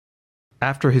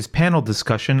After his panel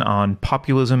discussion on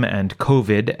populism and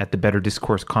COVID at the Better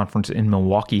Discourse conference in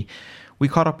Milwaukee, we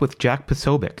caught up with Jack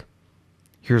Posobiec.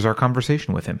 Here's our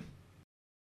conversation with him.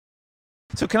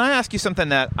 So can I ask you something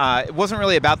that it wasn't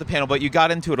really about the panel, but you got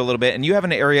into it a little bit, and you have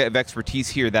an area of expertise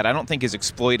here that I don't think is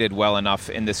exploited well enough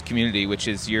in this community, which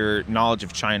is your knowledge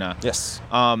of China. Yes.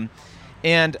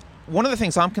 And one of the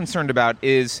things I'm concerned about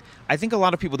is I think a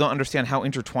lot of people don't understand how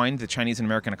intertwined the Chinese and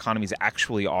American economies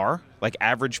actually are. Like,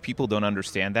 average people don't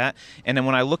understand that. And then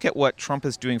when I look at what Trump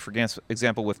is doing, for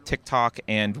example, with TikTok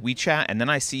and WeChat, and then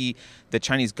I see the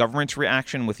Chinese government's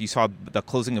reaction with, you saw the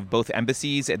closing of both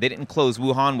embassies. They didn't close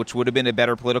Wuhan, which would have been a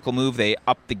better political move. They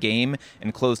upped the game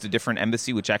and closed a different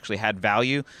embassy, which actually had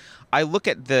value. I look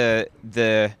at the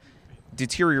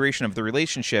deterioration of the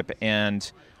relationship, and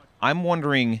I'm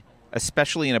wondering,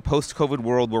 especially in a post-COVID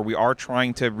world where we are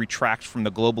trying to retract from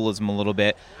the globalism a little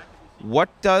bit, what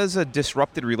does a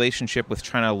disrupted relationship with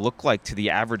China look like to the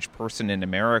average person in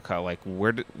America? Like,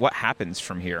 what happens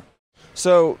from here?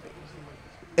 So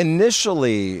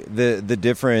initially, the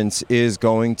difference is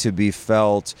going to be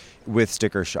felt with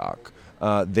sticker shock.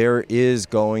 There is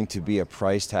going to be a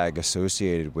price tag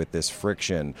associated with this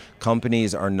friction.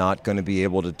 Companies are not going to be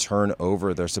able to turn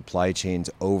over their supply chains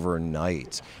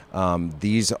overnight.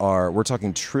 We're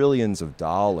talking trillions of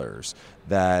dollars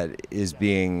that is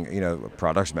being,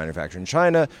 products manufactured in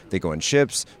China, they go in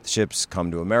ships, the ships come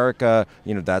to America,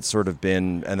 that's sort of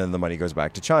been, and then the money goes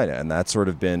back to China. And that's sort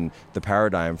of been the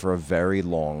paradigm for a very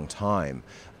long time.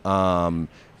 And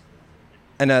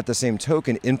at the same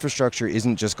token, infrastructure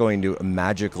isn't just going to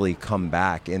magically come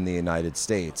back in the United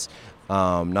States.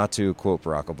 Not to quote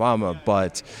Barack Obama,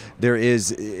 but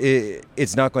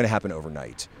it's not going to happen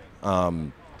overnight.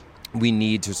 We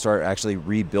need to start actually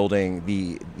rebuilding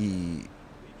the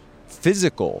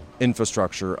physical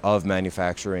infrastructure of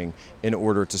manufacturing in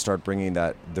order to start bringing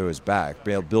those back,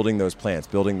 building those plants,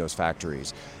 building those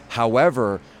factories.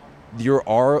 However, you're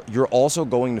also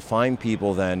going to find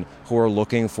people then who are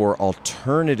looking for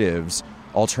alternative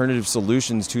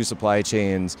solutions to supply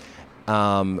chains.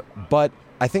 But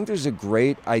I think there's a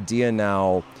great idea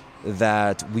now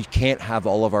that we can't have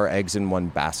all of our eggs in one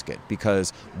basket,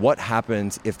 because what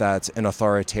happens if that's an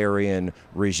authoritarian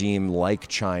regime like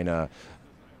China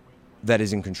that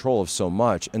is in control of so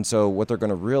much? And so what they're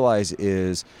going to realize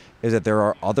is that there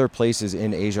are other places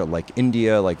in Asia, like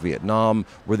India, like Vietnam,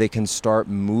 where they can start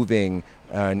moving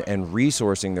and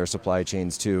resourcing their supply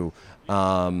chains to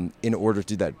in order to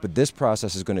do that. But this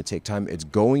process is going to take time. It's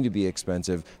going to be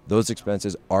expensive. Those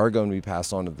expenses are going to be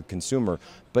passed on to the consumer.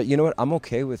 But you know what? I'm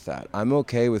okay with that. I'm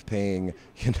okay with paying,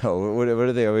 what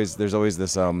are they always, there's always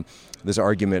this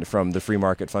argument from the free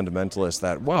market fundamentalists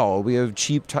that, well, we have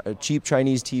cheap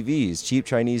Chinese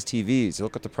TVs.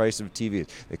 Look at the price of TVs.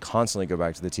 They constantly go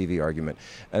back to the TV argument.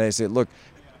 And I say, look,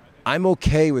 I'm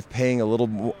okay with paying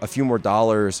a few more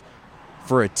dollars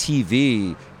for a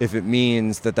TV if it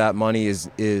means that money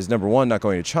is number one, not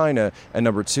going to China, and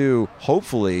number two,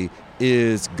 hopefully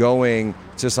is going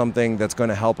to something that's going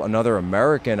to help another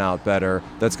American out better.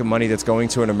 That's money that's going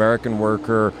to an American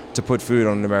worker to put food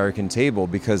on an American table,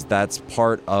 because that's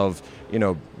part of,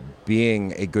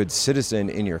 being a good citizen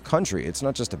in your country. It's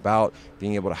not just about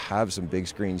being able to have some big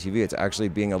screen TV. It's actually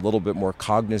being a little bit more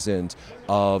cognizant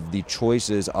of the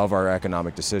choices of our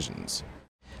economic decisions.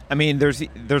 I mean,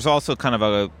 there's also kind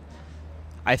of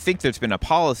I think there's been a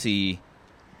policy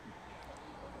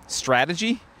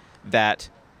strategy that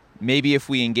maybe if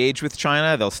we engage with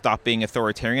China, they'll stop being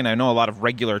authoritarian. I know a lot of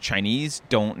regular Chinese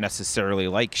don't necessarily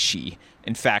like Xi.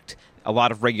 In fact, a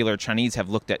lot of regular Chinese have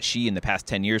looked at Xi in the past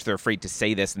 10 years. They're afraid to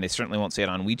say this, and they certainly won't say it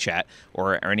on WeChat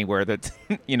or anywhere that's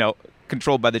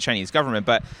controlled by the Chinese government.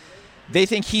 But they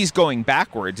think he's going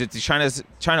backwards.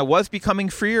 China was becoming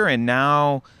freer, and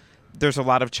now there's a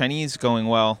lot of Chinese going,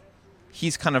 well,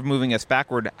 he's kind of moving us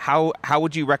backward. How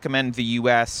would you recommend the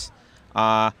U.S.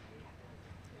 And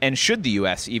should the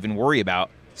U.S. even worry about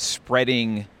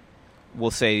spreading, we'll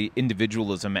say,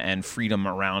 individualism and freedom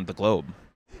around the globe?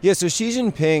 Yeah, so Xi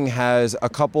Jinping has a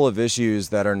couple of issues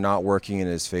that are not working in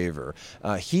his favor.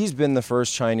 He's been the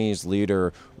first Chinese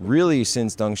leader really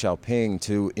since Deng Xiaoping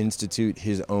to institute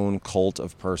his own cult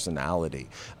of personality.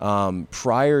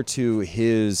 Prior to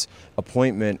his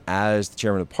appointment as the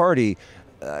chairman of the party,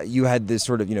 you had this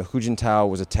sort of, Hu Jintao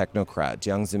was a technocrat.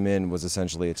 Jiang Zemin was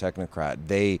essentially a technocrat.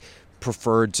 They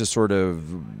preferred to sort of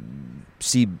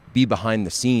be behind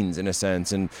the scenes in a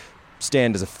sense and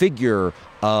stand as a figure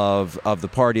of the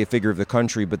party, a figure of the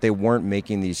country, but they weren't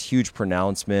making these huge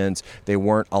pronouncements. They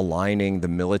weren't aligning the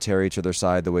military to their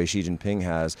side the way Xi Jinping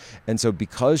has. And so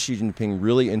because Xi Jinping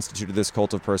really instituted this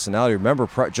cult of personality, remember,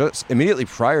 just immediately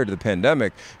prior to the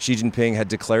pandemic, Xi Jinping had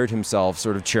declared himself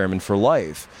sort of chairman for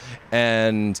life.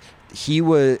 And he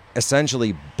was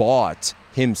essentially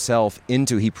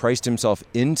he priced himself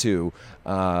into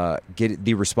get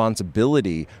the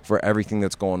responsibility for everything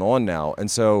that's going on now. And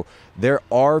so there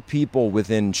are people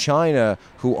within China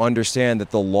who understand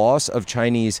that the loss of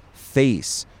Chinese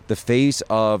the face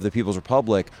of the People's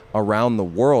Republic around the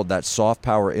world, that soft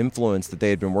power influence that they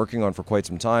had been working on for quite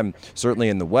some time, certainly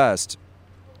in the West,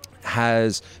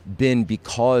 has been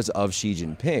because of Xi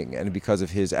Jinping and because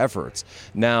of his efforts.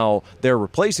 Now, they're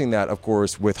replacing that, of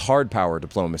course, with hard power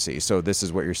diplomacy. So this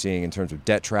is what you're seeing in terms of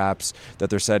debt traps that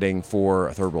they're setting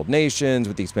for third world nations,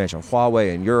 with the expansion of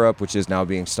Huawei in Europe, which is now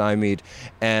being stymied,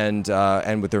 and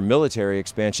with their military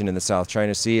expansion in the South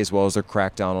China Sea, as well as their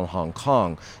crackdown on Hong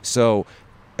Kong. So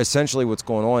essentially what's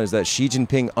going on is that Xi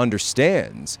Jinping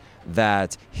understands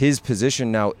that his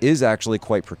position now is actually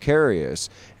quite precarious.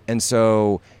 And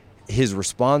so his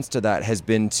response to that has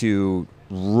been to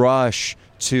rush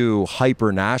to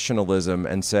hyper-nationalism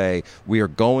and say, we are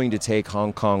going to take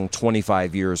Hong Kong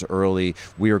 25 years early.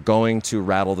 We are going to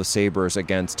rattle the sabers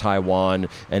against Taiwan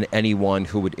and anyone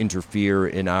who would interfere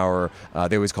in our,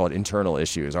 they always call it internal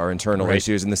issues, our internal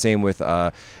issues. And the same with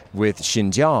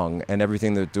Xinjiang and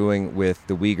everything they're doing with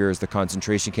the Uyghurs, the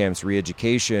concentration camps,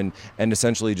 re-education, and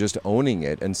essentially just owning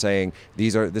it and saying,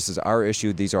 this is our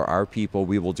issue, these are our people,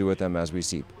 we will do with them as we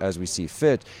see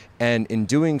fit. And in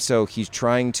doing so, he's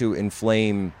trying to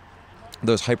inflame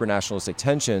those hyper-nationalistic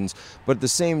tensions. But at the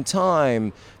same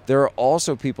time, there are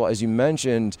also people, as you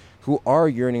mentioned, who are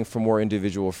yearning for more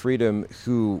individual freedom,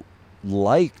 who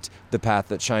liked the path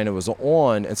that China was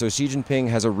on. And so Xi Jinping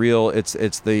has a real, it's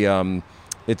the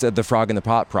frog in the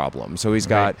pot problem. So he's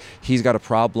got a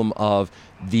problem of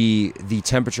the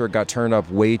temperature got turned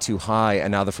up way too high,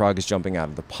 and now the frog is jumping out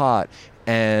of the pot.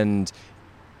 And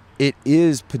it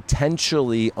is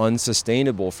potentially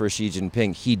unsustainable for Xi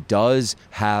Jinping. He does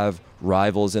have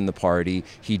rivals in the party.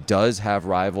 He does have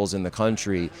rivals in the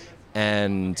country.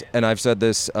 And I've said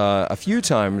this a few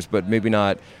times, but maybe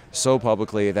not so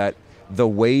publicly, that the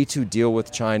way to deal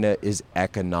with China is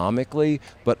economically,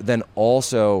 but then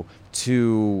also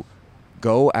to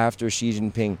go after Xi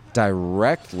Jinping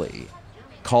directly,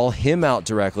 call him out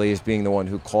directly as being the one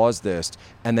who caused this,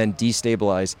 and then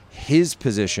destabilize his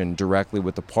position directly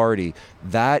with the party.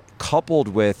 That, coupled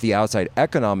with the outside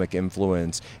economic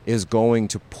influence, is going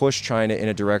to push China in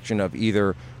a direction of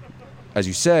either, as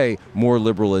you say, more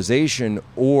liberalization,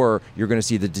 or you're going to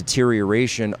see the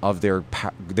deterioration of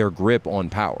their grip on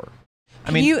power.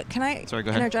 Can I Sorry,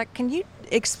 go ahead. interject? Can you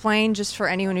explain, just for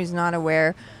anyone who's not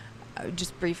aware,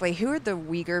 just briefly, who are the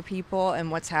Uyghur people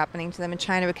and what's happening to them in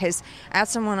China? Because as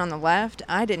someone on the left,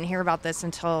 I didn't hear about this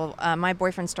until my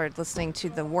boyfriend started listening to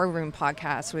the War Room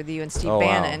podcast with you and Steve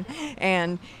Bannon.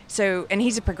 Wow. And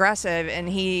he's a progressive, and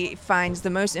he finds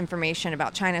the most information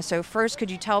about China. So first,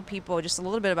 could you tell people just a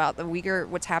little bit about the Uyghur,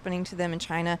 what's happening to them in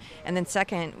China? And then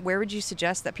second, where would you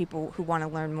suggest that people who want to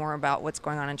learn more about what's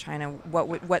going on in China,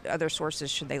 what other sources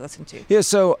should they listen to? Yeah,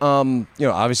 so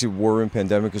obviously War Room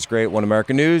Pandemic is great. One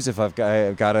American News, if I've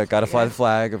got to fly the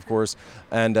flag, of course,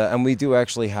 and we do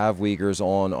actually have Uyghurs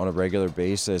on a regular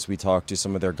basis. We talk to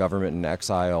some of their government in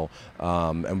exile,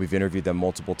 and we've interviewed them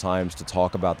multiple times to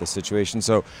talk about the situation.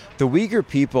 So the Uyghur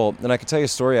people, and I can tell you a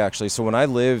story actually. So when I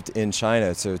lived in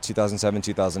China, so 2007,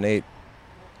 2008,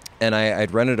 and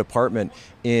I'd rented an apartment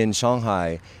in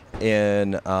Shanghai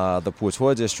in the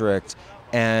Putuo district,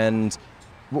 and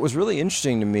what was really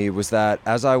interesting to me was that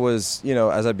as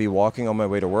I'd be walking on my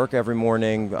way to work every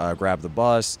morning, grab the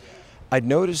bus, I'd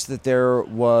noticed that there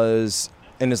was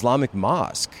an Islamic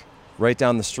mosque right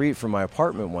down the street from my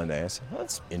apartment one day. I said, well,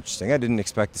 that's interesting. I didn't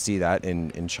expect to see that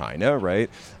in China, right?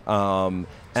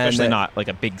 Especially not like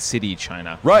a big city,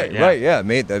 China. Right, yeah,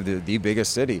 made the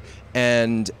biggest city.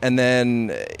 And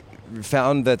then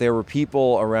found that there were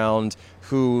people around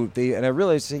and I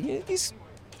realized,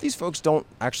 these folks don't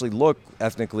actually look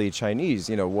ethnically Chinese,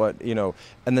 and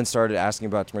then started asking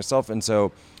about it to myself. And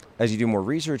so as you do more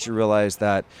research, you realize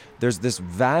that there's this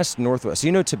vast northwest.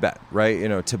 So Tibet,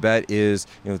 right? Tibet is,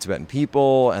 the Tibetan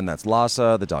people, and that's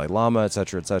Lhasa, the Dalai Lama, et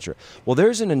cetera, et cetera. Well,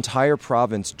 there's an entire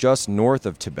province just north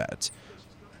of Tibet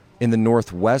in the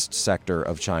northwest sector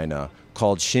of China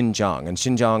called Xinjiang. And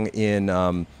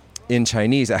Xinjiang in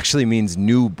Chinese actually means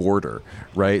new border,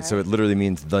 right? Okay. So it literally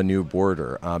means the new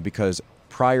border because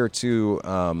prior to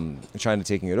China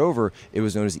taking it over, it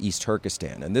was known as East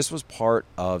Turkestan. And this was part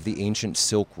of the ancient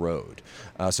Silk Road.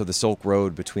 So the Silk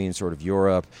Road between sort of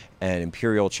Europe and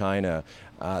Imperial China.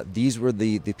 These were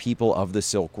the people of the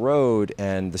Silk Road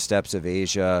and the steppes of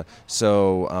Asia.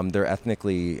 So they're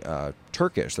ethnically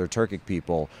Turkish. They're Turkic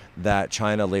people that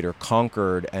China later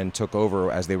conquered and took over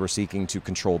as they were seeking to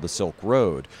control the Silk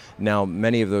Road. Now,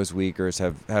 many of those Uyghurs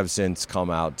have since come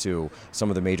out to some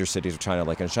of the major cities of China,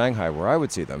 like in Shanghai, where I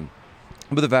would see them.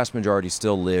 But the vast majority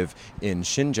still live in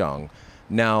Xinjiang.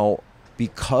 Now,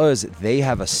 because they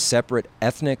have a separate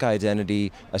ethnic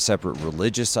identity, a separate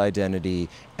religious identity,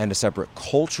 and a separate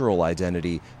cultural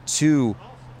identity to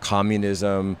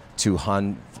communism, to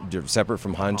Han, separate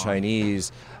from Han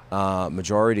Chinese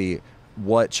majority,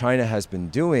 what China has been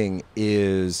doing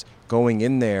is going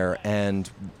in there, and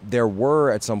there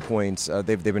were at some points,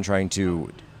 they've been trying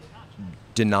to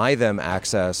deny them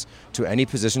access to any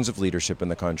positions of leadership in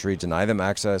the country, deny them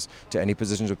access to any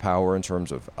positions of power in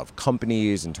terms of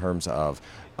companies, in terms of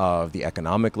the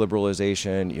economic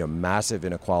liberalization, massive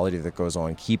inequality that goes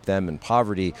on, keep them in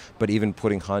poverty, but even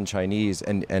putting Han Chinese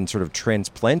and sort of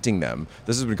transplanting them,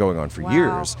 this has been going on for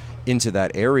years, into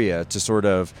that area to sort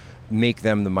of make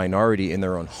them the minority in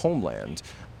their own homeland.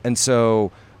 And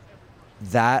so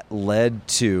that led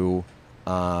to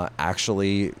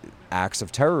actually acts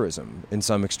of terrorism in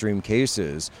some extreme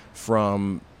cases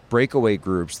from breakaway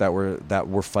groups that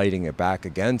were fighting it back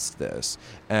against this.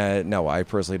 Now, I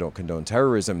personally don't condone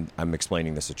terrorism. I'm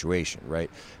explaining the situation, right?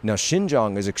 Now,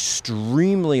 Xinjiang is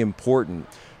extremely important.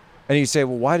 And you say,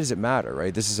 well, why does it matter,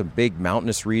 right? This is a big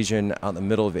mountainous region out in the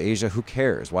middle of Asia. Who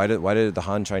cares? Why did the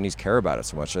Han Chinese care about it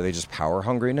so much? Are they just power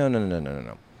hungry? No.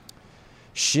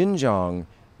 Xinjiang,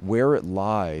 where it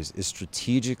lies, is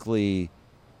strategically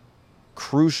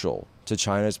crucial to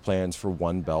China's plans for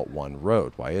One Belt, One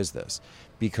Road. Why is this?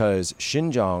 Because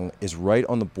Xinjiang is right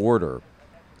on the border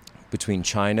between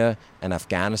China and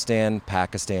Afghanistan,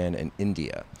 Pakistan, and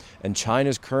India. And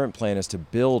China's current plan is to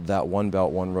build that One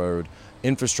Belt, One Road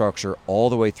infrastructure all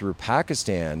the way through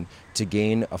Pakistan to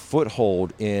gain a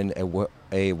foothold in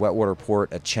a wetwater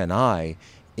port at Chennai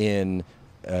in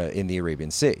the Arabian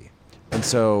Sea. And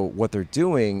so what they're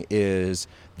doing is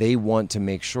they want to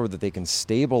make sure that they can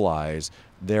stabilize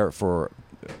for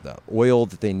the oil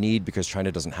that they need, because China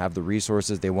doesn't have the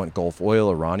resources. They want Gulf oil,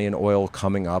 Iranian oil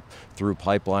coming up through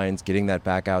pipelines, getting that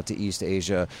back out to East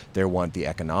Asia. They want the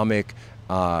economic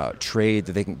trade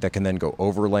that can then go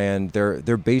overland.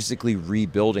 They're basically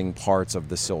rebuilding parts of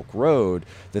the Silk Road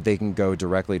that they can go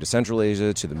directly to Central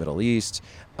Asia, to the Middle East,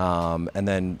 and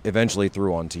then eventually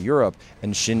through onto Europe.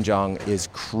 And Xinjiang is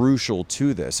crucial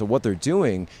to this. So what they're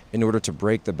doing in order to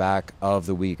break the back of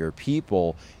the Uyghur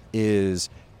people is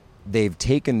they've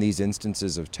taken these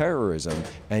instances of terrorism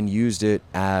and used it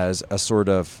as a sort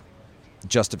of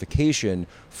justification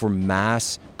for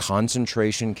mass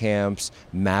concentration camps,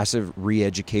 massive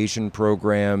re-education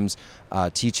programs,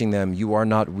 teaching them you are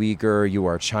not Uyghur, you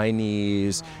are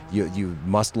Chinese, you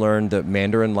must learn the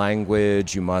Mandarin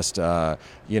language, you must, your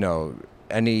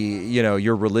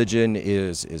religion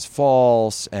is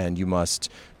false, and you must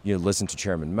listen to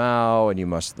Chairman Mao, and you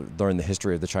must learn the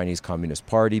history of the Chinese Communist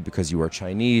Party because you are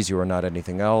Chinese, you are not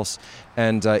anything else.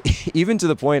 And even to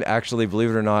the point, actually, believe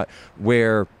it or not,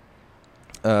 where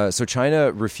so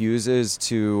China refuses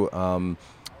to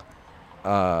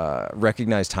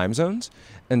recognize time zones.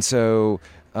 And so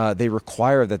they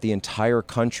require that the entire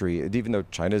country, even though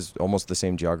China is almost the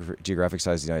same geographic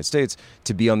size as the United States,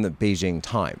 to be on the Beijing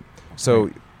time. So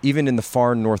even in the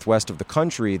far northwest of the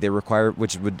country, they require,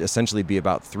 which would essentially be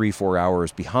about 3-4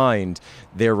 hours behind,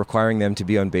 they're requiring them to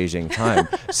be on Beijing time.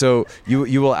 So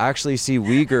you will actually see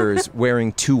Uyghurs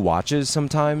wearing 2 watches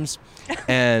sometimes,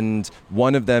 and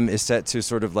one of them is set to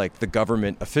sort of like the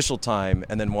government official time,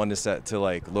 and then one is set to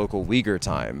like local Uyghur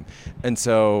time. And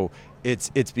so it's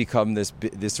become this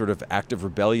sort of act of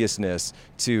rebelliousness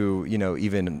to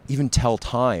even tell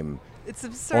time. It's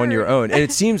absurd. On your own. And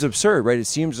it seems absurd, right? It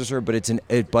seems absurd, but it's an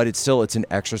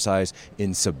exercise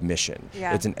in submission.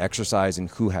 Yeah. It's an exercise in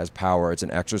who has power. It's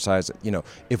an exercise,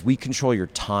 if we control your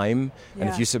time, and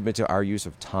if you submit to our use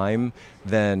of time,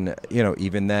 then,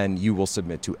 even then you will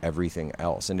submit to everything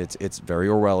else. And it's very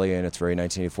Orwellian. It's very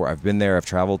 1984. I've been there. I've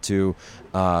traveled to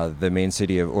the main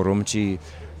city of Urumqi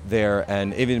there.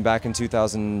 And even back in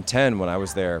 2010 when I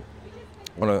was there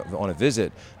on a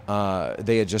visit,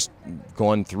 they had just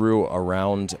gone through a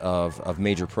round of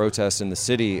major protests in the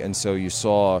city, and so you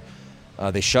saw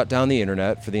They shut down the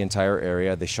internet for the entire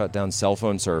area. They shut down cell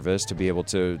phone service to be able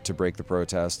to break the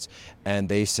protests. And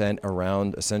they sent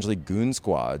around essentially goon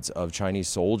squads of Chinese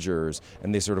soldiers,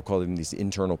 and they sort of call them these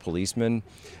internal policemen,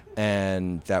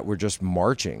 and that were just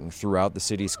marching throughout the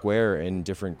city square in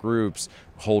different groups,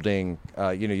 holding,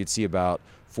 you'd see about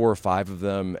 4 or 5 of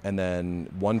them, and then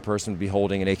one person would be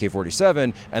holding an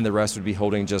AK-47, and the rest would be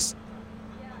holding just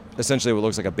essentially what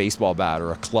looks like a baseball bat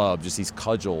or a club, just these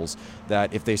cudgels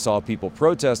that if they saw people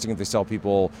protesting, if they saw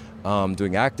people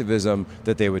doing activism,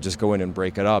 that they would just go in and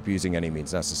break it up using any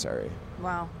means necessary.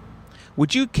 Wow.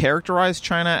 Would you characterize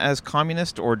China as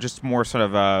communist or just more sort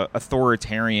of a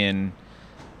authoritarian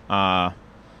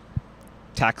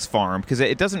tax farm? Because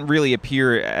it doesn't really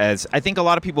appear as... I think a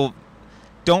lot of people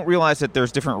don't realize that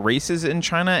there's different races in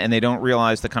China, and they don't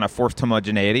realize the kind of forced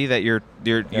homogeneity that you're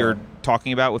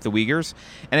talking about with the Uyghurs.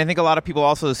 And I think a lot of people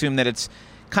also assume that it's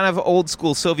kind of old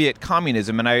school Soviet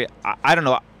communism. And I don't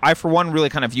know. I, for one, really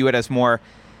kind of view it as more...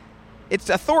 It's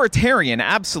authoritarian,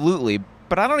 absolutely,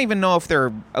 but I don't even know if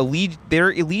their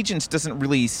allegiance doesn't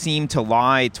really seem to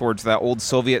lie towards that old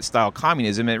Soviet-style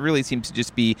communism. It really seems to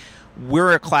just be,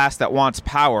 we're a class that wants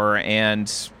power,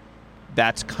 and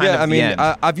that's kind of the end.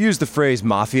 I've used the phrase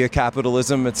mafia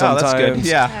capitalism at some times. That's good.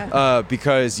 Yeah.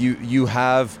 Because you do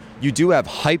have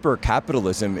hyper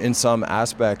capitalism in some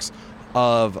aspects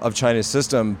of China's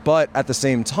system, but at the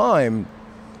same time,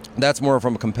 that's more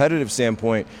from a competitive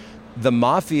standpoint. The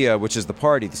mafia, which is the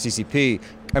party, the CCP,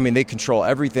 they control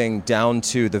everything down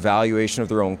to the valuation of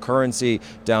their own currency,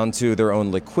 down to their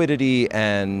own liquidity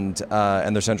and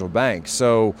their central bank.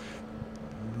 So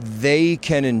they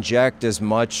can inject as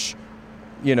much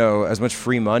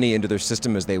free money into their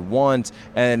system as they want,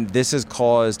 and this has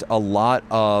caused a lot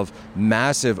of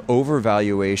massive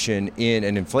overvaluation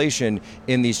and inflation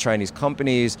in these Chinese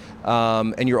companies.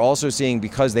 And you're also seeing,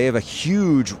 because they have a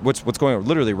huge, what's going on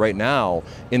literally right now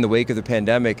in the wake of the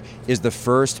pandemic, is the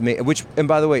first, which, and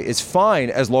by the way, is fine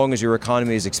as long as your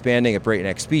economy is expanding at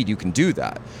breakneck speed. You can do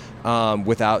that.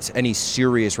 Without any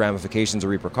serious ramifications or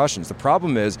repercussions. The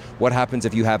problem is, what happens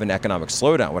if you have an economic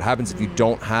slowdown? What happens if you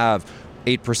don't have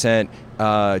 8%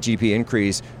 GDP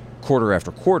increase quarter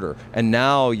after quarter? And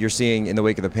now you're seeing, in the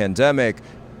wake of the pandemic,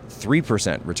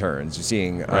 3% returns. You're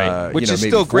seeing, which is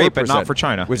still great, but not for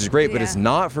China. Which is great, but it's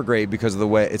not great because of the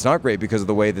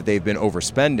way that they've been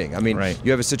overspending. You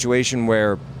have a situation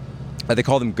where they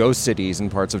call them ghost cities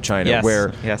in parts of China,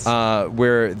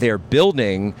 where they're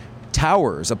building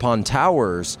towers upon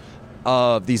towers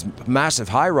of these massive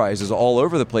high-rises all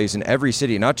over the place in every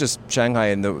city, not just Shanghai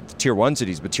and the tier 1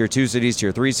 cities, but tier 2 cities,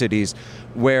 tier 3 cities,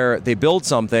 where they build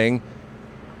something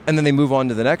and then they move on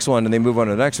to the next one and they move on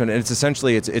to the next one. And it's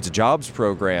essentially, it's a jobs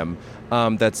program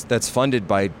that's funded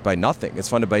by nothing. It's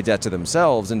funded by debt to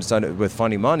themselves and it's done with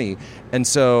funny money. And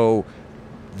so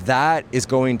that is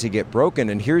going to get broken.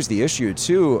 And here's the issue,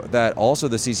 too, that also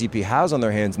the CCP has on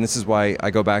their hands, and this is why I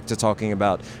go back to talking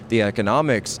about the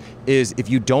economics, is if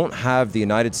you don't have the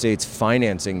United States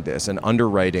financing this and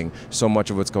underwriting so much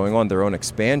of what's going on, their own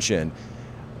expansion,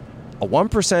 a 1%,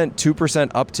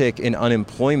 2% uptick in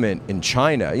unemployment in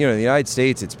China, in the United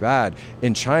States, it's bad.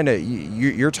 In China,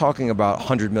 you're talking about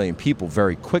 100 million people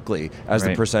very quickly as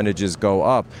the percentages go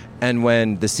up. And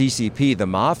when the CCP, the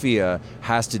mafia,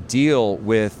 has to deal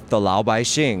with the Lao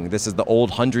Baixing, this is the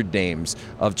old 100 names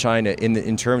of China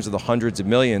in terms of the hundreds of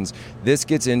millions, this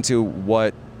gets into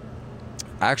what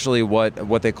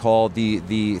they call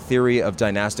the theory of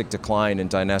dynastic decline and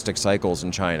dynastic cycles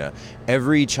in China.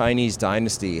 Every Chinese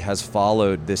dynasty has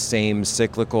followed the same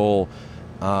cyclical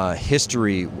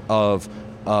history of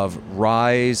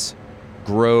rise,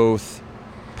 growth,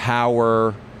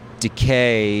 power,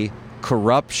 decay,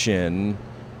 corruption,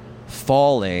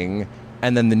 falling,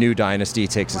 and then the new dynasty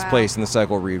takes its place and the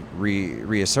cycle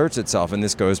reasserts itself. And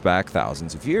this goes back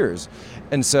thousands of years.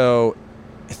 And so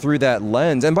through that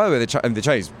lens, and by the way, the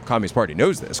Chinese Communist Party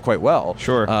knows this quite well.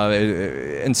 Sure.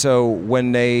 And so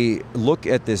when they look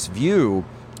at this view,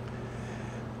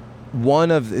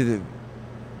 one of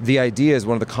the ideas,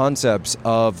 one of the concepts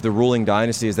of the ruling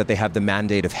dynasty is that they have the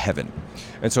mandate of heaven.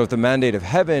 And so if the mandate of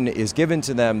heaven is given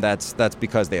to them, that's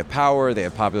because they have power, they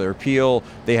have popular appeal,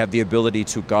 they have the ability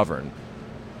to govern.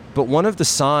 But one of the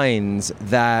signs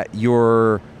that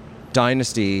your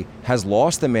dynasty has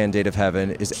lost the mandate of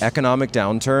heaven is economic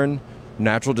downturn,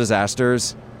 natural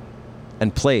disasters,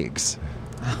 and plagues.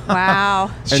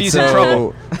 Wow. She's in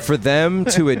trouble. For them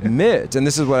to admit, and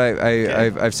this is what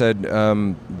I've said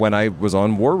when I was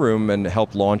on War Room and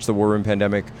helped launch the War Room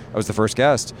pandemic, I was the first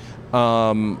guest,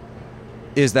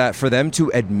 is that for them to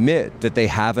admit that they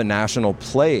have a national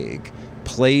plague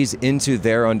plays into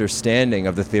their understanding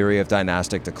of the theory of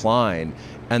dynastic decline,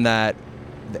 and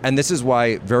this is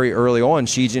why very early on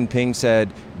Xi Jinping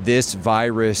said this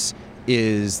virus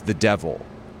is the devil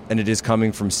and it is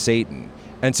coming from Satan.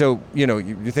 And so,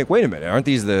 you think, wait a minute, aren't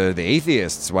these the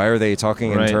atheists? Why are they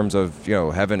talking in terms of,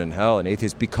 heaven and hell and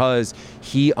atheists? Because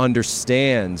he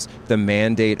understands the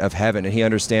mandate of heaven, and he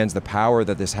understands the power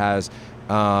that this has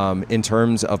in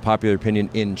terms of popular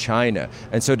opinion in China.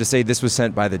 And so to say this was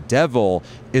sent by the devil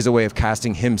is a way of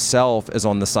casting himself as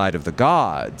on the side of the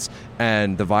gods,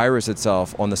 and the virus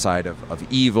itself on the side of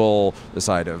evil, the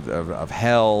side of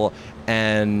hell,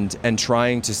 and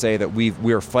trying to say that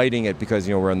we're fighting it because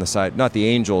we're on the side, not the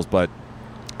angels, but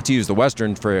to use the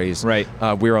Western phrase,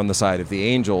 we're on the side of the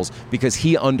angels, because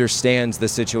he understands the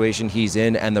situation he's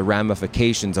in and the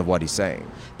ramifications of what he's saying.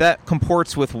 That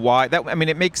comports with why.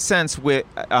 It makes sense with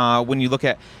when you look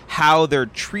at how they're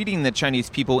treating the Chinese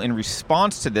people in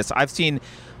response to this. I've seen.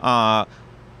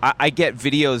 I get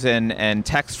videos and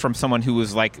texts from someone who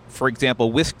was, like, for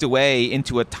example, whisked away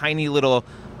into a tiny little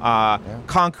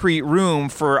concrete room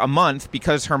for a month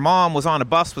because her mom was on a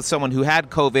bus with someone who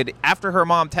had COVID after her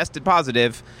mom tested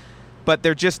positive. But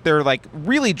they're like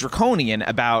really draconian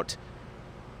about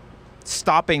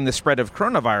stopping the spread of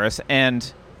coronavirus.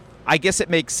 And I guess it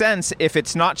makes sense if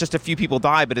it's not just a few people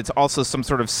die, but it's also some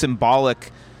sort of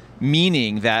symbolic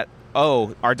meaning that,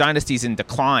 our dynasty's in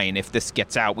decline. If this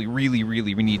gets out, we really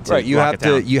need to lock it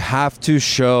down. You have to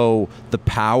show the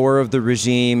power of the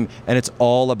regime, and it's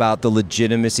all about the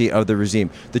legitimacy of the regime.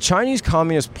 The Chinese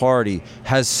Communist Party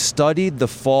has studied the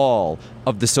fall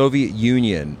of the Soviet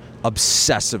Union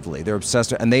obsessively. They're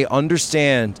obsessed, and they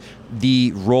understand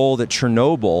the role that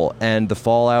Chernobyl and the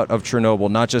fallout of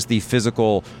Chernobyl, not just the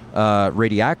physical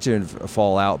radioactive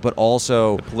fallout, but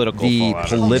also the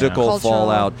political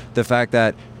fallout. The fact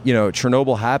that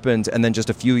Chernobyl happened, and then just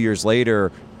a few years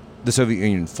later, the Soviet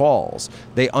Union falls.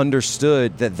 They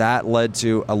understood that led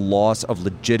to a loss of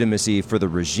legitimacy for the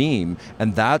regime,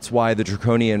 and that's why the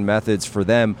draconian methods for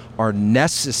them are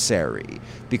necessary,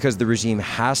 because the regime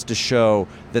has to show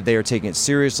that they are taking it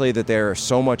seriously, that they're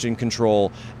so much in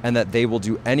control, and that they will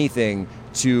do anything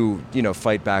to,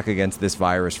 fight back against this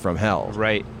virus from hell.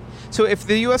 Right. So if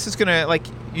the U.S. is going to, like,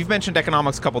 you've mentioned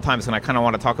economics a couple times, and I kind of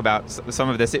want to talk about some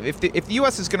of this. If the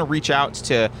U.S. is going to reach out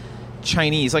to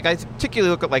Chinese, like I particularly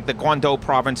look at like the Guangdong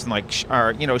province and like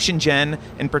Shenzhen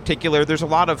in particular, there's a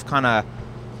lot of kind of,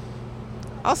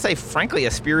 I'll say frankly,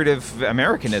 a spirit of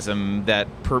Americanism that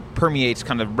permeates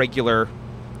kind of regular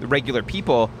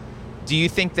people. Do you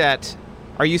think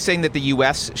are you saying that the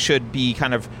U.S. should be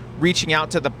kind of reaching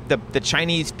out to the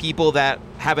Chinese people that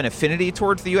have an affinity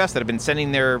towards the U.S., that have been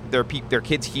sending their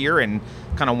kids here and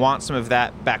kind of want some of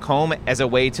that back home as a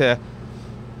way to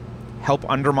help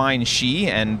undermine Xi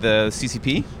and the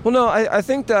CCP? Well, no, I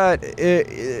think that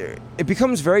it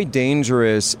becomes very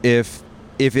dangerous if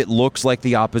it looks like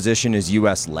the opposition is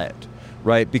U.S.-led,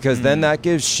 right? Because then that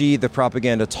gives Xi the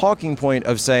propaganda talking point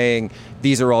of saying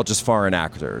these are all just foreign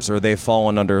actors, or they've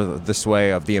fallen under the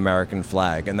sway of the American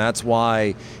flag. And that's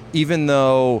why, even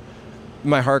though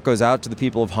my heart goes out to the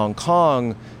people of Hong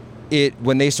Kong,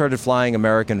 when they started flying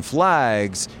American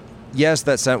flags, yes,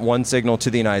 that sent one signal to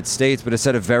the United States, but it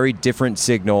sent a very different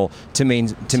signal to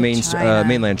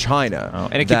mainland China. Oh,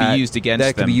 and it could be used against them.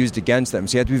 That could be used against them.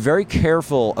 So you have to be very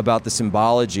careful about the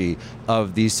symbology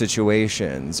of these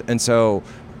situations. And so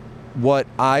what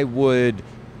I would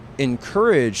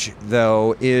encourage,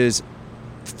 though, is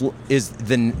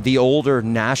the older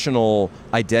national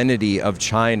identity of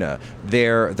China,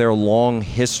 their long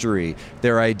history,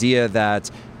 their idea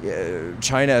that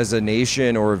China as a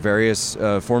nation, or various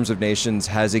forms of nations,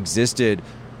 has existed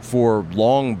for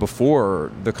long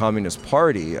before the Communist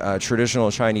Party.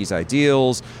 Traditional Chinese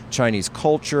ideals, Chinese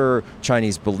culture,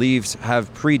 Chinese beliefs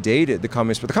have predated the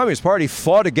Communist Party. The Communist Party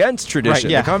fought against tradition.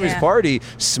 Right, yeah. The Communist Party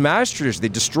smashed tradition. They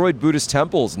destroyed Buddhist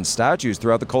temples and statues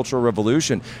throughout the Cultural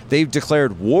Revolution. They've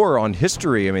declared war on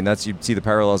history. I mean, you see the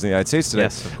parallels in the United States today.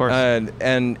 Yes, of course.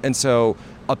 And so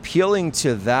appealing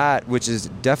to that, which is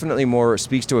definitely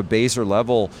speaks to a baser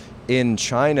level in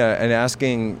China, and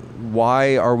asking,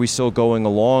 why are we still going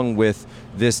along with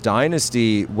this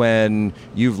dynasty when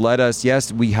you've let us,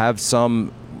 yes, we have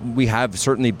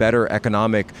certainly better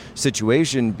economic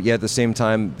situation, but yet at the same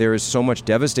time there is so much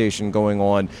devastation going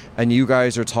on, and you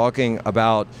guys are talking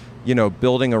about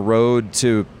building a road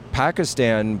to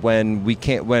Pakistan when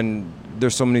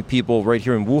there's so many people right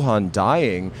here in Wuhan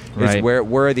dying. Right.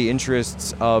 Where are the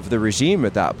interests of the regime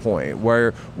at that point?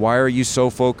 Why are you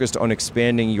so focused on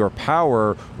expanding your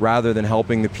power rather than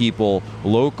helping the people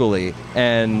locally?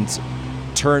 And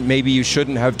maybe you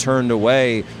shouldn't have turned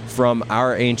away from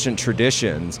our ancient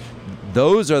traditions?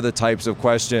 Those are the types of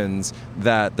questions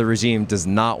that the regime does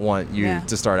not want you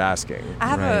to start asking.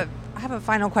 I have a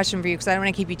final question for you because I don't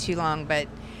want to keep you too long, but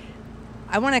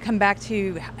I want to come back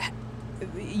to,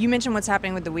 you mentioned what's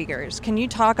happening with the Uyghurs. Can you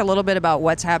talk a little bit about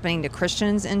what's happening to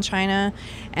Christians in China?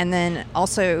 And then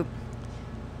also,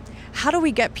 how do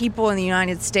we get people in the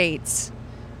United States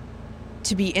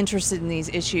to be interested in these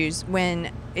issues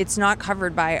when it's not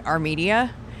covered by our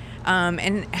media?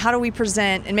 And how do we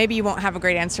present, and maybe you won't have a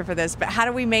great answer for this, but how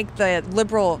do we make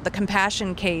the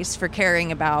compassion case for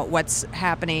caring about what's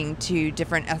happening to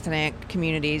different ethnic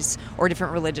communities or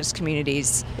different religious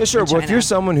communities? Yeah, sure. Well, if you're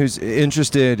someone who's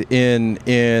interested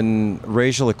in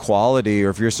racial equality, or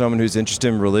if you're someone who's interested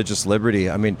in religious liberty,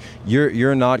 I mean,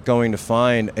 you're not going to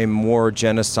find a more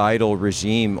genocidal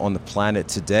regime on the planet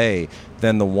today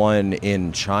than the one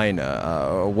in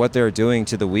China. What they're doing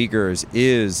to the Uyghurs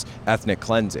is ethnic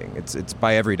cleansing. It's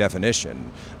by every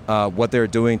definition. What they're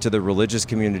doing to the religious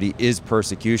community is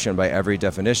persecution by every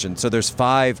definition. So there's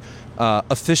 5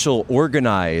 official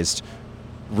organized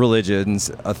religions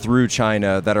through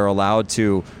China that are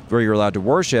where you're allowed to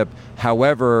worship.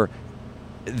 However,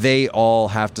 they all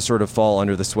have to sort of fall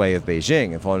under the sway of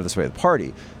Beijing and fall under the sway of the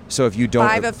party. So if you don't...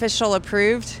 5 official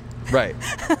approved? Right.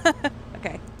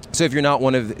 Okay. So if you're not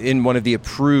in one of the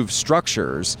approved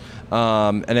structures,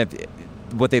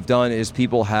 what they've done is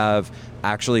people have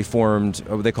actually formed,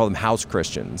 they call them house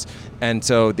Christians, and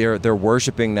so they're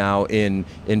worshiping now in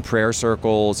prayer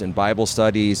circles, in Bible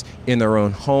studies, in their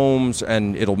own homes,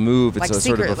 and it'll move. It's like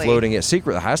sort of a floating,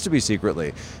 secret. It has to be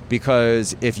secretly,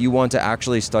 because if you want to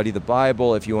actually study the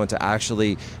Bible, if you want to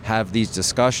actually have these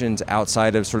discussions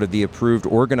outside of sort of the approved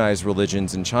organized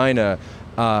religions in China,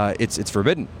 it's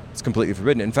forbidden. It's completely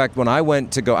forbidden. In fact,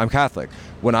 I'm Catholic.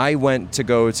 When I went to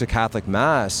go to Catholic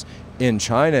Mass in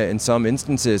China, in some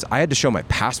instances, I had to show my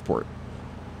passport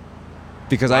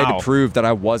because I had to prove that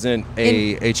I wasn't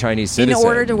a Chinese citizen. In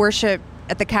order to worship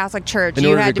at the Catholic Church,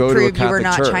 you had to prove you were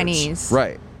not church. Chinese.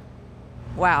 Right.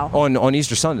 Wow. On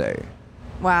Easter Sunday.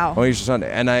 Wow. On Easter Sunday.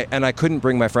 And I couldn't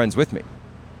bring my friends with me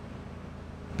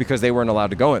because they weren't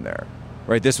allowed to go in there.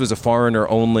 Right? This was a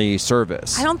foreigner-only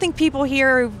service. I don't think people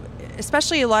here,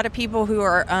 especially a lot of people who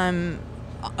are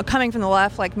coming from the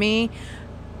left like me,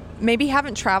 maybe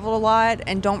haven't traveled a lot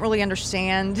and don't really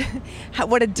understand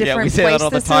what a different place this is. Yeah, we say that all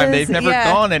the time. They've never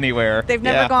gone anywhere. They've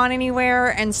never gone anywhere.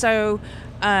 And so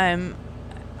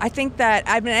I think that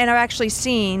I've actually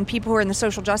seen people who are in the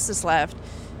social justice left,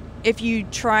 if you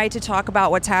try to talk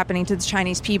about what's happening to the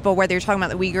Chinese people, whether you're talking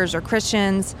about the Uyghurs or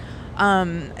Christians,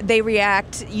 they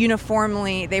react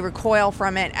uniformly, they recoil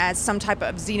from it as some type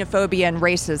of xenophobia and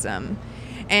racism.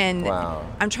 And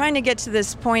I'm trying to get to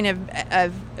this point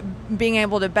of being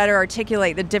able to better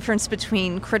articulate the difference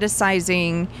between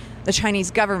criticizing the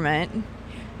Chinese government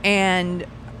and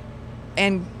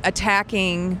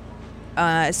attacking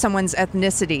someone's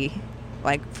ethnicity,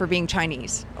 like for being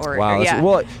Chinese or well,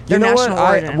 you know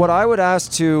what I would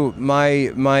ask to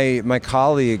my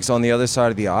colleagues on the other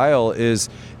side of the aisle is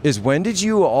when did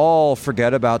you all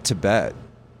forget about Tibet?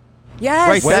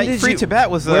 Yes. Right, Free Tibet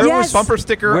was a bumper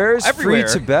sticker Where's everywhere.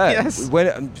 Free Tibet? Yes.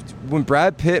 When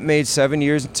Brad Pitt made 7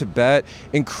 Years in Tibet,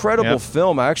 incredible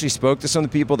film. I actually spoke to some of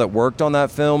the people that worked on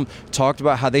that film, talked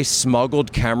about how they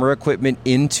smuggled camera equipment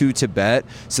into Tibet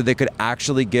so they could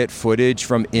actually get footage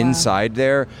from inside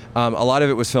there. A lot of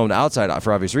it was filmed outside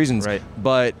for obvious reasons. Right.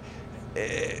 But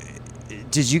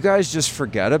did you guys just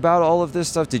forget about all of this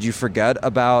stuff? Did you forget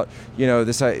about,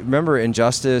 this? I remember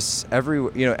Injustice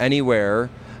Anywhere.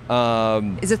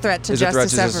 Is a threat to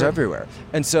justice everywhere.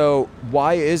 And so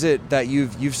why is it that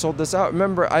you've sold this out?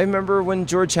 I remember when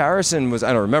George Harrison was,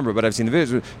 I don't remember, but I've seen the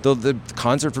videos, the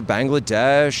concert for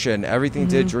Bangladesh and everything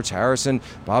did, George Harrison,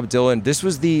 Bob Dylan. This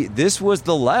was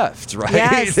the left, right?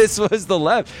 Yes. This was the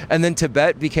left. And then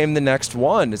Tibet became the next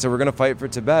one. So we're going to fight for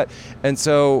Tibet. And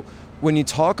so when you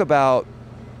talk about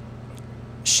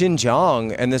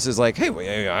Xinjiang, and this is like,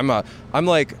 hey, I'm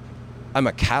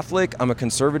a Catholic, I'm a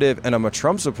conservative, and I'm a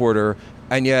Trump supporter,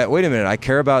 and yet, wait a minute, I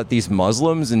care about these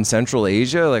Muslims in Central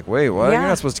Asia? Like, wait, what? You're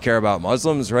not supposed to care about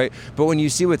Muslims, right? But when you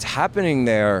see what's happening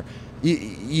there,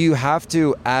 you have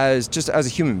to, as a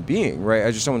human being, right,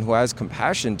 as just someone who has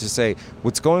compassion, to say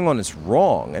what's going on is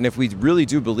wrong. And if we really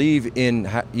do believe in,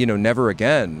 never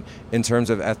again in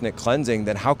terms of ethnic cleansing,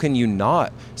 then how can you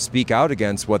not speak out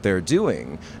against what they're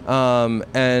doing?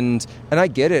 And I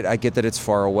get it. I get that it's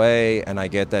far away, and I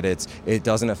get that it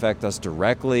doesn't affect us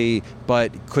directly.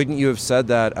 But couldn't you have said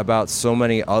that about so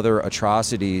many other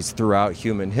atrocities throughout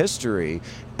human history?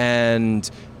 And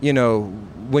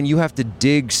when you have to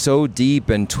dig so deep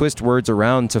and twist words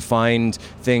around to find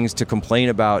things to complain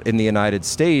about in the United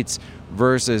States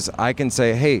versus I can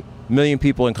say, hey, 1 million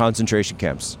people in concentration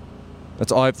camps.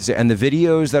 That's all I have to say. And the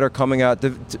videos that are coming out,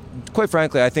 quite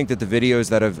frankly, I think that the videos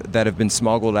that have been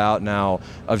smuggled out now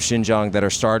of Xinjiang that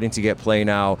are starting to get play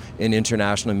now in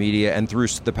international media and through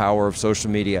the power of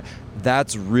social media,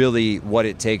 that's really what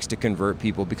it takes to convert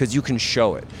people, because you can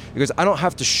show it. Because I don't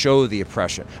have to show the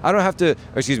oppression. I don't have to,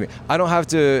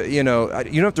 you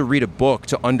don't have to read a book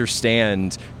to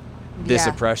understand this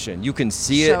oppression. You can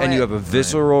see it and you have a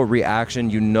visceral reaction.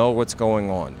 You know what's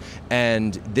going on.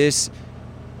 And this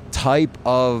type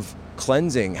of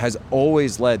cleansing has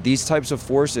always led, these types of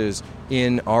forces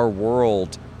in our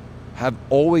world have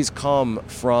always come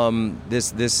from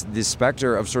this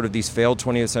specter of sort of these failed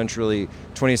 20th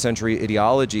century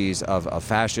ideologies of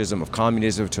fascism, of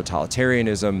communism, of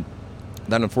totalitarianism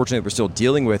that unfortunately we're still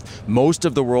dealing with. Most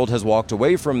of the world has walked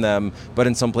away from them, but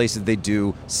in some places they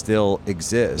do still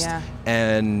exist. Yeah.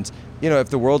 And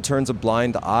if the world turns a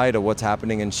blind eye to what's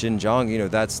happening in Xinjiang,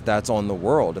 that's on the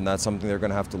world, and that's something they're going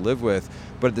to have to live with.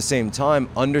 But at the same time,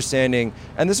 understanding,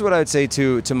 and this is what I would say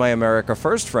to my America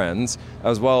First friends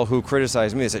as well, who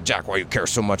criticize me. They said, Jack, why do you care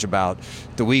so much about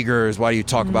the Uyghurs? Why do you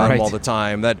talk about them all the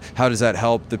time? How does that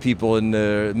help the people in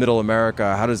the Middle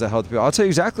America? How does that help the people? I'll tell you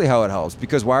exactly how it helps,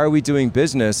 because why are we doing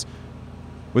business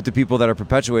with the people that are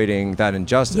perpetuating that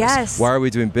injustice? Yes. Why are we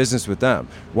doing business with them?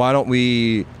 Why don't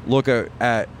we look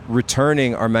at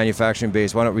returning our manufacturing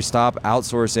base? Why don't we stop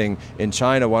outsourcing in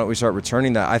China? Why don't we start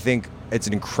returning that? I think it's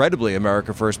an incredibly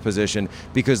America First position,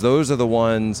 because those are the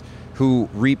ones who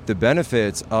reap the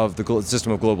benefits of the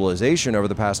system of globalization over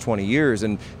the past 20 years.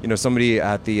 And somebody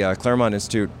at the Claremont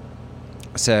Institute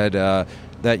said that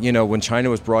when China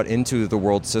was brought into the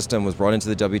world system, was brought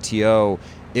into the WTO,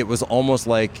 it was almost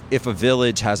like if a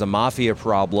village has a mafia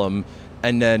problem,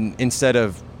 and then instead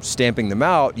of stamping them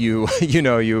out, you give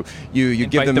them a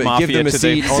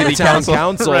seat on the town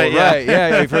council. Right,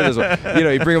 yeah, you've heard this one.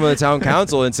 You bring them on the town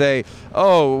council and say,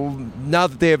 oh, now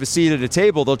that they have a seat at a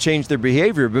table, they'll change their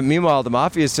behavior. But meanwhile, the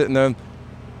mafia is sitting there.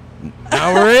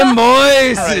 Now we're in,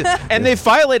 boys! And they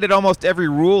violated almost every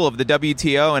rule of the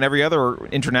WTO and every other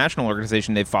international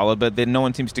organization they've followed, but then no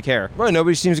one seems to care. Right,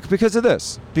 nobody seems to, because of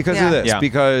this. Yeah.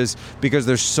 Because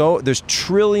there's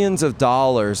trillions of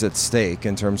dollars at stake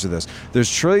in terms of this.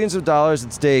 There's trillions of dollars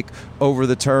at stake over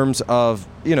the terms of,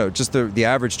 just the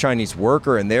average Chinese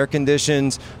worker and their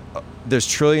conditions. There's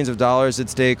trillions of dollars at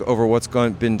stake over what's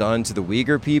been done to the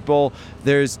Uyghur people.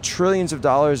 There's trillions of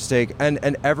dollars at stake,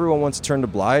 and everyone wants to turn a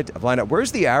blind eye.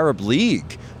 Where's the Arab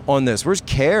League on this? Where's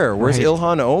CARE? Where's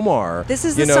Ilhan Omar? This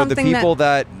is the people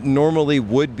that normally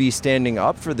would be standing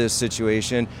up for this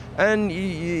situation, and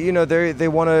they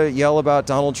want to yell about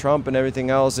Donald Trump and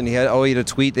everything else, and he had a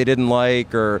tweet they didn't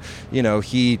like, or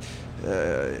he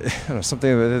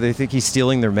something they think he's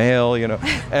stealing their mail,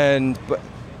 and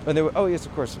they were, oh yes,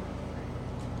 of course.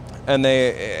 And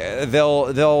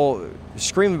they'll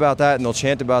scream about that, and they'll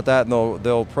chant about that, and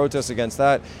they'll protest against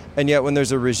that. And yet, when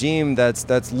there's a regime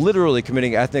that's literally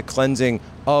committing ethnic cleansing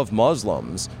of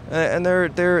Muslims, and they're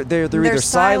either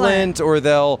silent or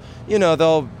they'll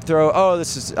throw, oh,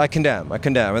 this is I condemn,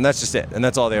 and that's just it, and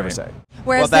that's all they ever say.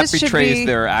 Whereas that betrays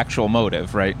their actual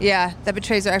motive, right? Yeah, that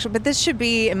betrays their actual. But this should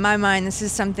be, in my mind, this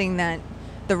is something that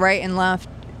the right and left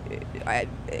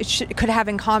could have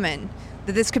in common.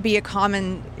 That this could be a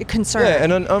common concern. Yeah,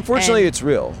 and unfortunately it's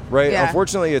real, right? Yeah.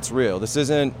 Unfortunately it's real. This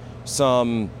isn't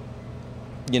some,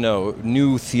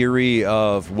 new theory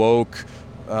of woke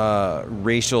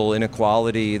racial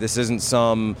inequality. This isn't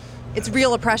some... It's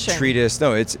real oppression. Treatise.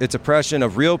 No, it's oppression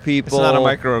of real people. It's not a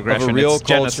microaggression. Of a real it's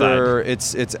culture.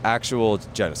 Genocide. It's actual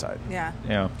genocide.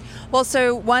 Yeah. Well,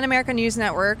 so One American News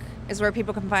Network is where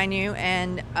people can find you,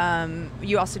 and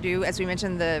you also do, as we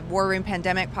mentioned, the War Room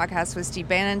Pandemic podcast with Steve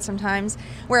Bannon sometimes.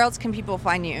 Where else can people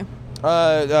find you?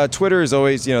 Twitter is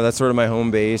always, that's sort of my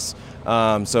home base.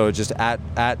 So just at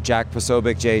Jack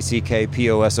Posobiec,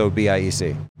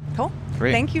 JackPosobiec. Cool.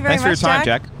 Great. Thank you very much, Thanks for your time,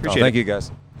 Jack. Appreciate it. Thank you,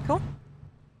 guys. Cool.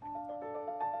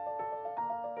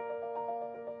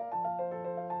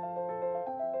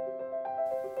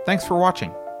 Thanks for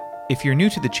watching. If you're new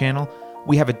to the channel,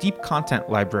 we have a deep content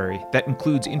library that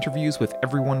includes interviews with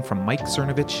everyone from Mike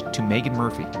Cernovich to Megan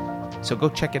Murphy, so go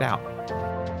check it out.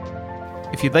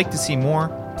 If you'd like to see more,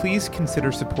 please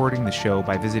consider supporting the show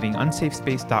by visiting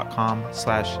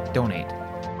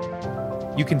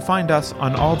unsafespace.com/donate. You can find us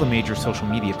on all the major social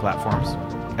media platforms,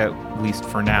 at least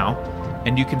for now,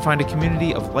 and you can find a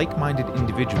community of like-minded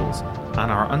individuals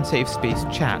on our Unsafe Space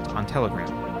chat on Telegram.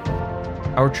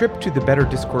 Our trip to the Better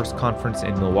Discourse conference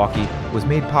in Milwaukee was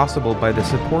made possible by the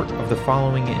support of the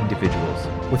following individuals,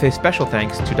 with a special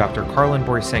thanks to Dr. Karlin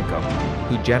Borisenko,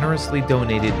 who generously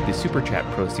donated the Super Chat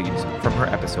proceeds from her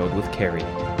episode with Carrie.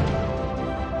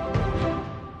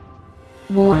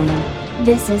 Warning.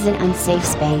 This is an unsafe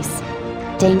space.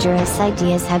 Dangerous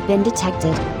ideas have been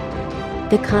detected.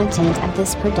 The content of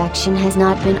this production has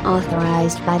not been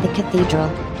authorized by the Cathedral.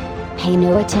 Pay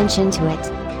no attention to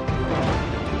it.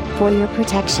 For your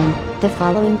protection, the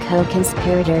following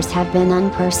co-conspirators have been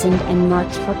unpersoned and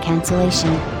marked for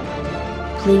cancellation.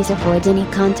 Please avoid any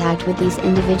contact with these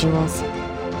individuals.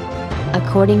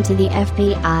 According to the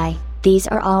FBI, these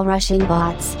are all Russian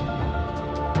bots.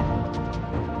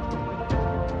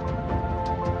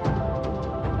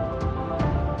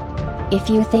 If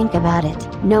you think about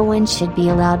it, no one should be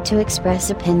allowed to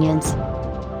express opinions.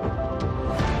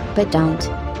 But don't.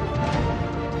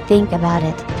 Think about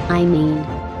it, I mean.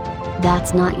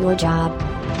 That's not your job.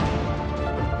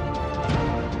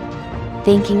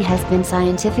 Thinking has been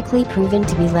scientifically proven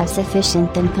to be less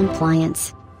efficient than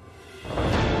compliance.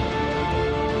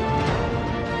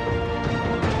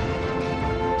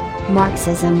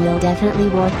 Marxism will definitely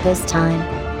work this time.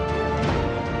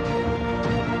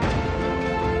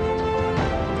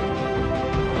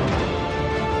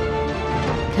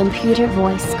 Computer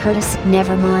voice Curtis.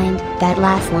 Never mind, that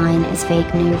last line is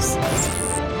fake news.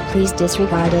 Please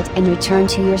disregard it and return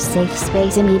to your safe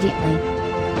space immediately.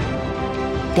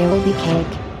 There will be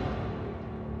cake.